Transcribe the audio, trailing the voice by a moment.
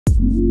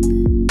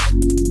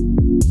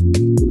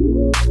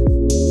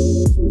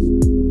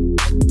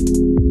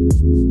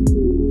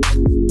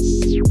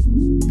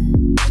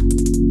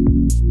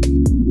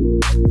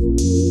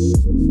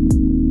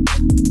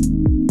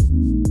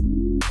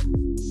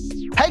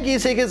Hey Gear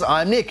Seekers,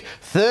 I'm Nick.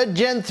 3rd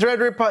Gen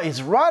Threadripper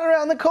is right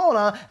around the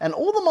corner and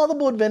all the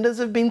motherboard vendors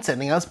have been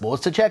sending us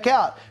boards to check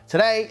out.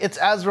 Today it's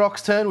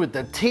ASRock's turn with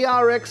the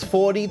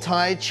TRX40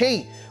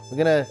 Taichi. We're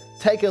gonna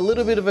take a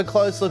little bit of a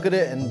close look at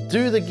it and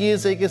do the Gear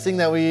Seekers thing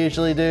that we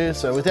usually do.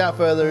 So without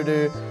further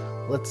ado,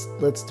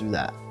 let's do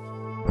that.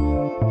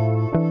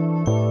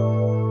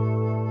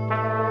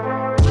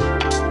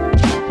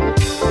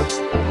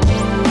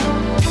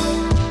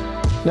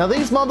 Now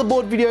these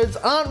motherboard videos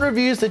aren't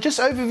reviews, they're just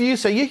overviews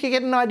so you can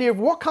get an idea of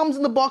what comes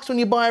in the box when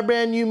you buy a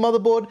brand new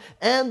motherboard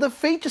and the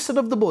feature set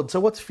of the board, so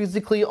what's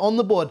physically on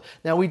the board.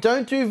 Now we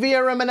don't do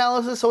VRM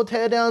analysis or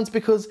teardowns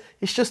because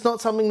it's just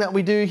not something that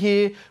we do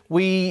here.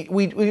 We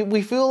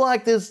feel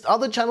like there's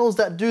other channels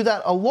that do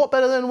that a lot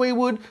better than we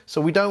would,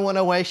 so we don't want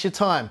to waste your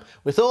time.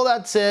 With all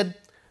that said,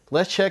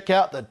 let's check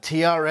out the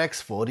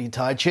TRX40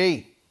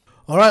 Taichi.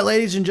 Alright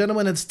ladies and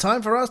gentlemen, it's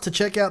time for us to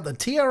check out the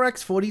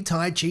TRX40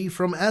 Taichi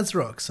from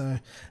ASRock. So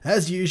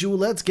as usual,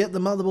 let's get the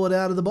motherboard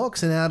out of the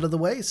box and out of the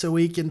way so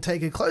we can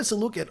take a closer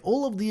look at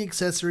all of the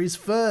accessories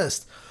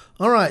first.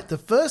 Alright, the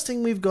first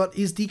thing we've got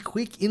is the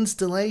quick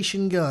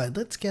installation guide.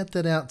 Let's get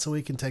that out so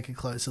we can take a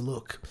closer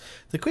look.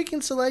 The quick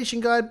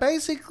installation guide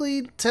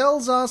basically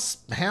tells us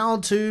how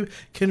to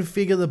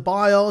configure the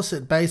BIOS.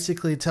 It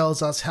basically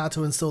tells us how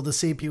to install the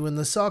CPU in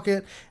the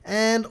socket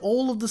and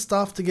all of the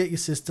stuff to get your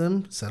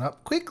system set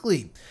up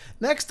quickly.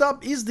 Next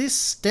up is this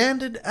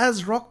standard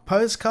ASRock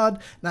postcard.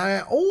 Now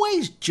I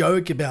always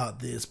joke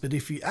about this, but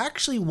if you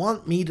actually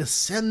want me to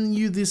send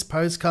you this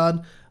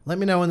postcard, let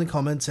me know in the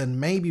comments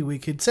and maybe we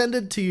could send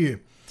it to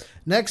you.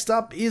 Next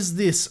up is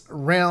this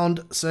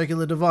round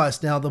circular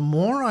device. Now the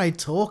more I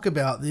talk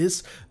about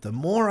this, the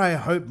more I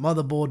hope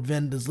motherboard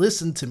vendors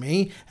listen to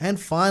me and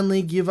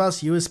finally give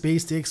us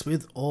USB sticks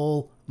with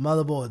all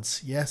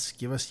motherboards. Yes,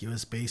 give us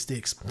USB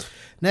sticks.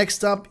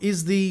 Next up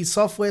is the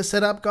software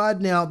setup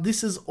guide. Now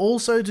this is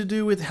also to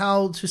do with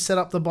how to set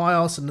up the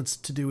BIOS and it's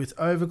to do with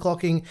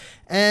overclocking,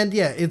 and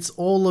yeah, it's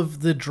all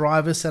of the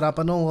driver setup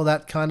and all of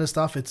that kind of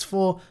stuff. It's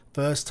for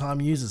first time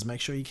users.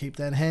 Make sure you keep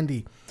that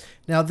handy.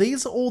 Now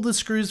these are all the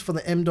screws for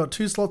the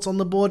M.2 slots on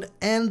the board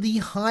and the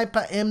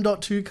Hyper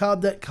M.2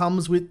 card that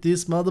comes with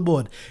this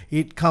motherboard.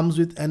 It comes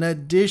with an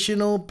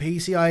additional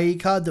PCIe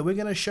card that we're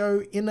going to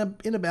show in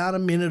about a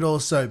minute or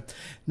so.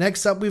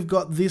 Next up we've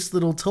got this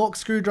little Torx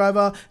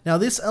screwdriver. Now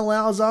this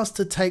allows us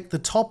to take the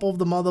top of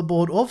the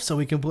motherboard off so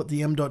we can put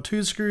the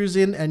M.2 screws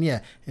in, and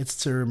yeah, it's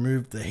to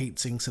remove the heat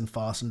sinks and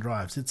fasten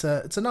drives. It's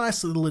a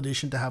nice little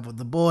addition to have with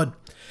the board.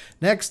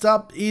 Next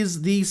up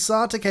is the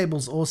SATA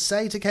cables or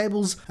SATA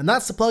cables, and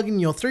that's to plug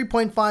in your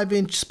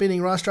 3.5-inch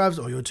spinning rush drives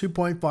or your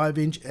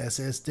 2.5-inch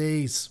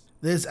SSDs.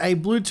 There's a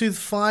Bluetooth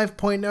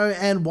 5.0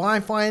 and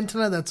Wi-Fi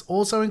antenna that's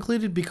also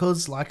included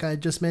because, like I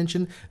just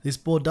mentioned, this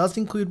board does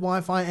include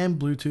Wi-Fi and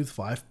Bluetooth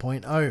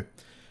 5.0.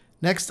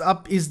 Next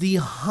up is the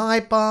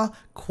Hyper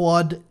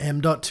Quad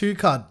M.2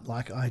 card,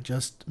 like I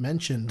just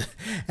mentioned.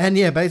 And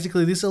yeah,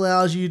 basically this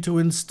allows you to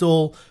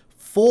install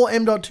 4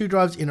 M.2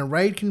 drives in a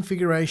RAID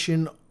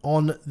configuration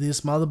on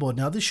this motherboard.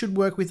 Now this should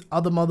work with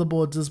other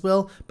motherboards as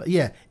well, but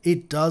yeah,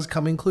 it does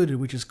come included,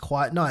 which is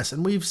quite nice.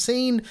 And we've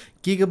seen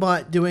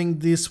Gigabyte doing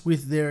this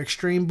with their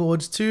Extreme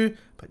boards too,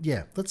 but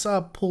yeah, let's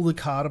pull the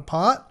card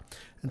apart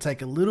and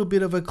take a little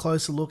bit of a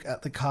closer look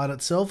at the card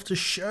itself to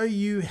show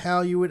you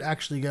how you would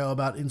actually go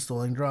about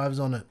installing drives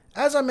on it.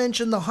 As I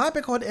mentioned, the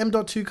HyperQuad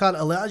M.2 card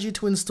allows you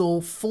to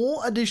install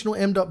 4 additional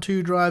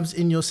M.2 drives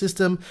in your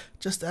system,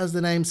 just as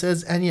the name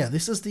says, and yeah,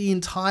 this is the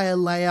entire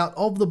layout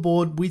of the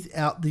board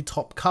without the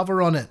top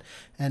cover on it.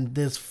 And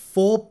there's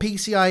 4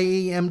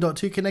 PCIe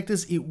M.2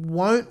 connectors. It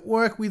won't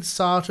work with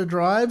SATA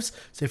drives,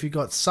 so if you've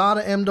got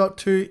SATA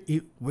M.2,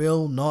 it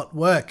will not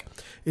work.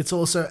 It's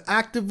also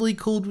actively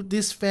cooled with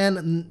this fan,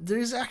 and there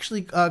is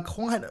actually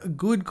quite a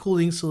good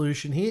cooling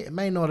solution here. It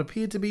may not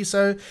appear to be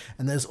so,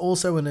 and there's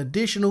also an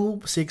additional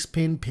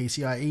 6-pin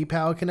PCIe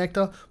power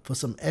connector for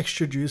some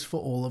extra juice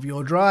for all of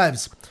your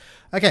drives.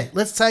 Okay,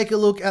 let's take a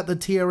look at the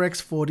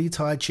TRX40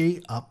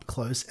 Taichi up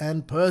close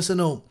and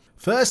personal.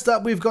 First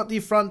up, we've got the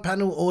front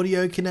panel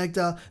audio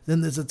connector,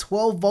 then there's a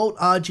 12-volt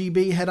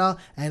RGB header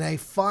and a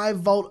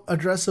 5-volt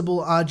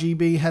addressable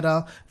RGB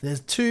header. There's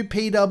 2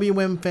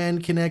 PWM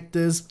fan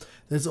connectors.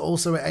 There's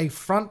also a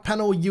front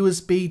panel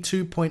USB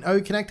 2.0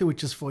 connector,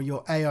 which is for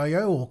your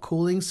AIO or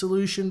cooling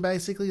solution,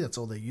 basically. That's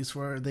all they're used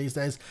for these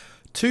days.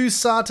 2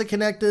 SATA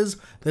connectors,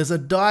 there's a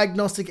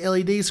diagnostic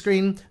LED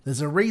screen,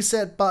 there's a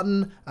reset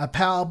button, a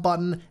power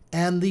button,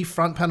 and the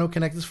front panel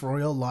connectors for all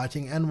your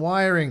lighting and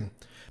wiring.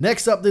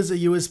 Next up, there's a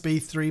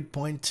USB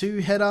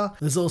 3.2 header.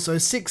 There's also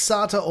 6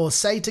 SATA or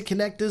SATA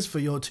connectors for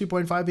your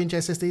 2.5-inch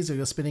SSDs or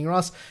your spinning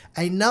ROS.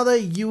 Another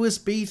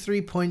USB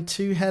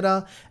 3.2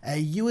 header,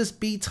 a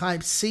USB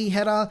Type-C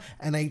header,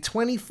 and a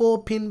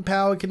 24-pin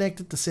power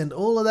connector to send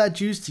all of that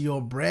juice to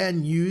your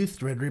brand new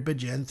Threadripper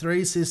Gen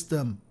 3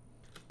 system.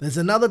 There's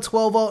another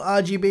 12-volt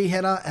RGB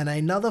header and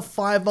another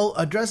 5-volt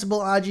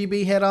addressable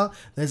RGB header.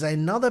 There's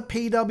another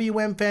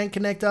PWM fan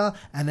connector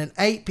and an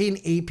 8-pin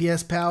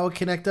EPS power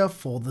connector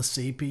for the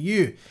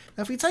CPU.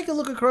 Now, if you take a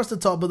look across the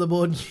top of the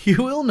board, you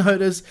will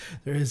notice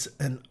there is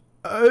an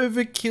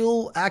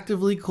overkill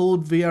actively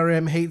cooled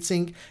VRM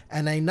heatsink,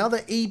 and another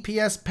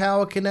EPS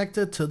power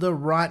connector to the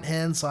right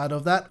hand side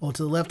of that, or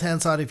to the left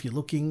hand side if you're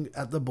looking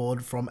at the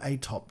board from a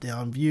top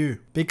down view.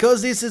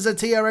 Because this is a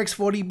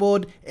TRX40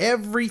 board,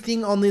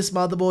 everything on this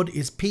motherboard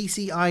is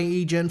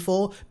PCIe Gen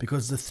 4,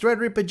 because the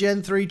Threadripper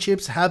Gen 3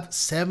 chips have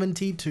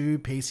 72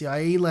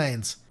 PCIe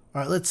lanes.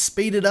 Alright, let's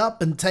speed it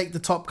up and take the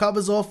top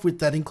covers off with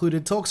that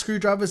included Torx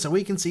screwdriver so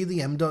we can see the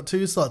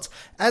M.2 slots.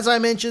 As I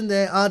mentioned,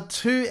 there are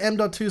two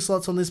M.2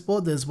 slots on this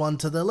board. There's one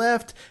to the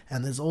left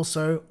and there's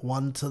also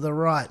one to the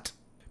right.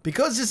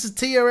 Because this is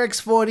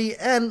TRX40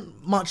 and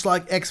much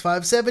like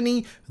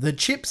X570, the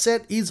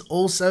chipset is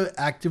also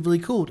actively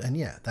cooled. And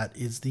yeah, that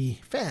is the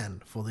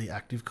fan for the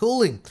active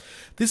cooling.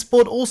 This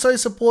board also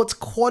supports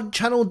quad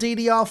channel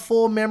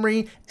DDR4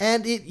 memory,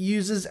 and it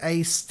uses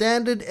a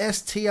standard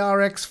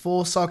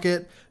STRX4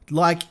 socket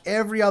like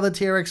every other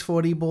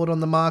TRX40 board on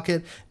the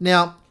market.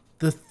 Now,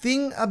 the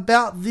thing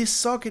about this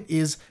socket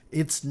is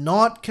it's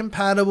not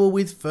compatible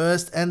with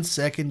first and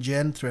second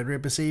gen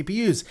Threadripper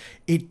CPUs.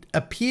 It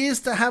appears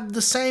to have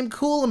the same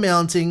cooler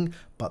mounting,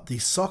 but the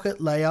socket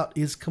layout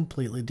is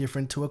completely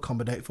different to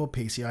accommodate for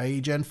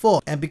PCIe Gen 4.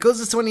 And because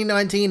it's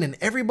 2019 and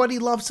everybody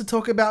loves to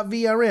talk about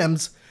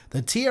VRMs,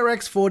 the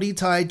TRX40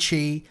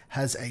 Taichi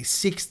has a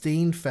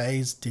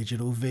 16-phase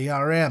digital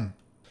VRM.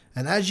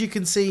 And as you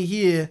can see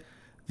here,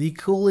 the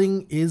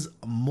cooling is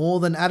more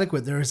than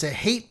adequate. There is a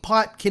heat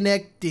pipe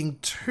connecting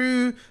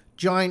two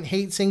giant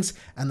heat sinks,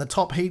 and the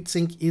top heat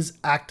sink is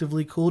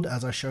actively cooled,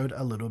 as I showed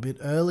a little bit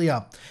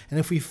earlier.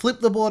 And if we flip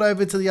the board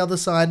over to the other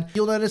side,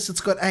 you'll notice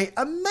it's got a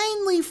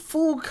mainly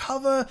full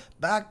cover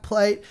back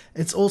plate.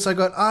 It's also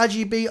got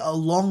RGB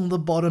along the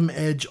bottom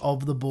edge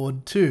of the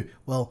board too.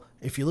 Well,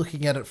 if you're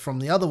looking at it from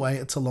the other way,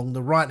 it's along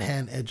the right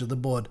hand edge of the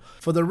board.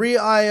 For the rear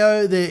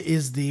I/O, there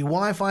is the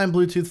Wi-Fi and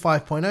Bluetooth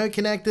 5.0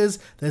 connectors.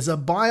 There's a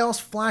BIOS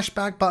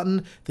flashback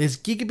button. There's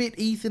gigabit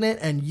Ethernet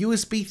and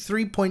USB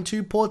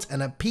 3.2 ports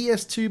and a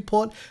PS2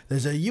 port.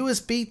 There's a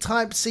USB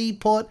Type-C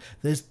port.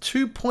 There's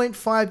 2.5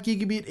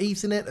 gigabit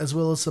Ethernet, as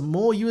well as some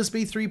more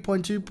USB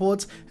 3.2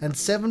 ports and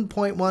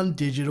 7.1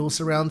 digital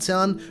surround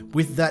sound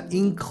with that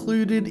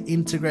included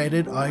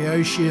integrated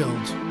I/O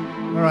shield.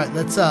 Alright,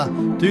 let's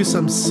do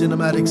some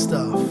cinematic stuff.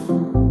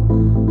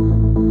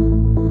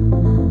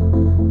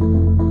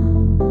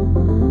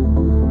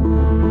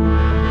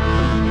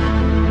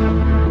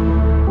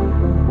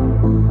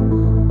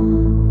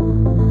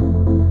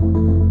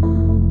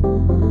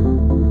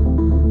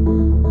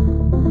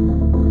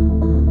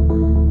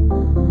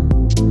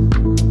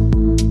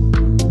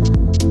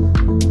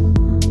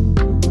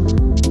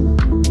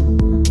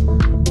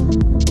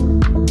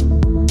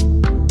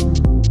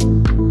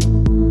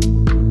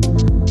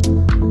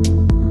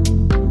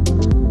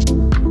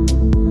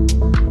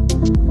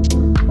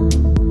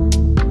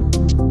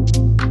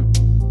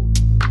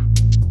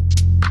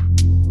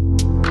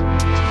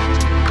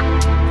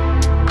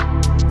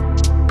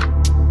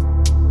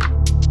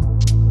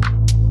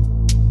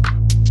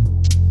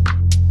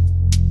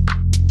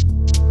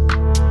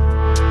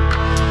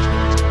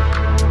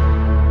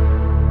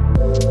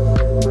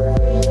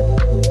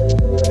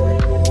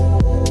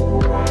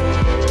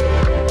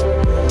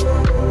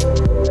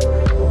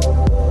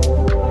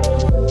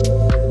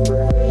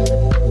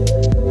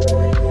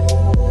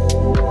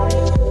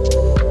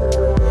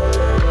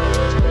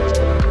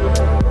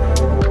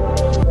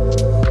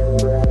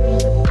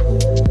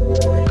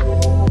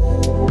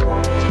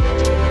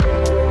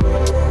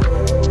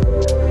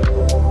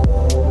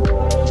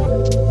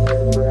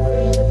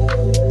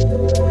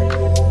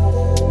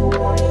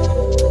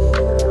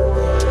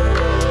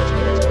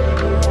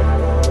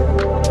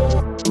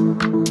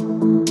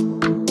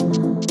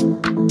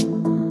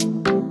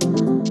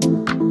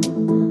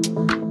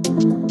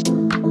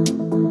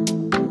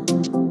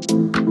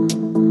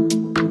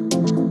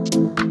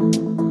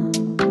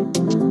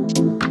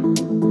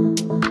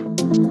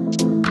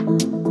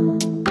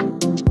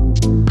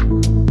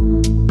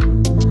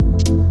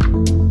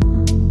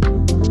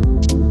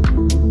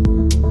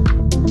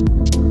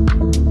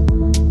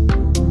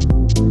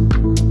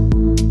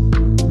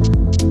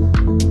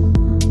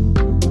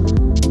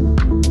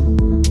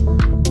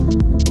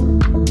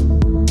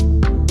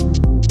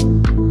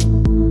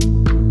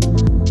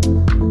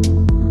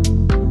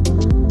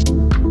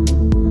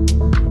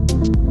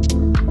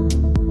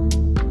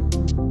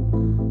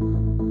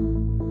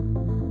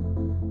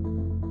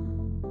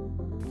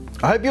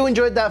 I hope you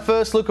enjoyed that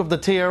first look of the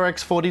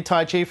TRX40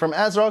 Taichi from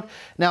ASRock.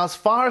 Now, as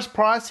far as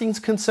pricing is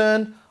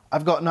concerned,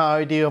 I've got no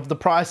idea of the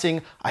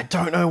pricing. I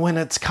don't know when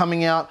it's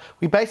coming out.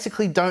 We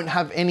basically don't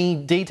have any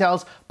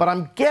details, but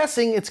I'm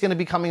guessing it's going to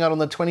be coming out on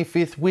the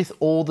 25th with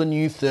all the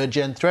new 3rd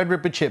gen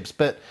Threadripper chips.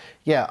 But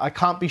yeah, I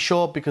can't be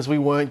sure because we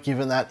weren't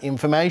given that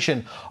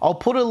information. I'll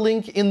put a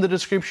link in the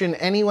description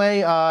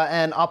anyway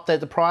and update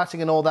the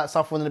pricing and all that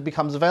stuff when it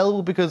becomes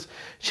available, because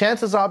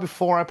chances are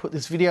before I put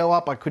this video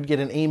up, I could get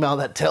an email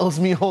that tells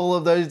me all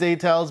of those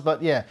details.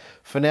 But yeah,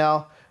 for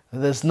now,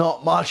 there's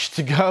not much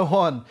to go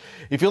on.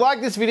 If you like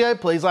this video,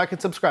 please like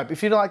and subscribe.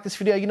 If you don't like this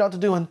video, you know what to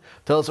do, and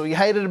tell us what you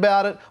hated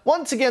about it.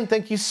 Once again,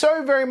 thank you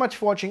so very much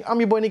for watching. I'm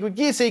your boy Nick with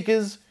Gear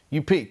Seekers.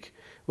 You pick,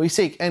 we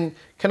seek. And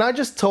can I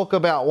just talk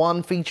about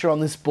one feature on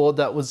this board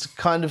that was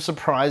kind of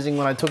surprising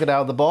when I took it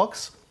out of the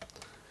box?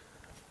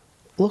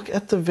 Look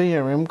at the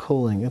VRM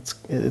cooling. It's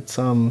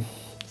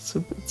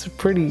a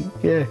pretty,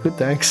 yeah, good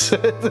thanks.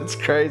 It's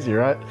crazy,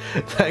 right?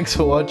 Thanks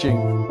for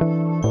watching.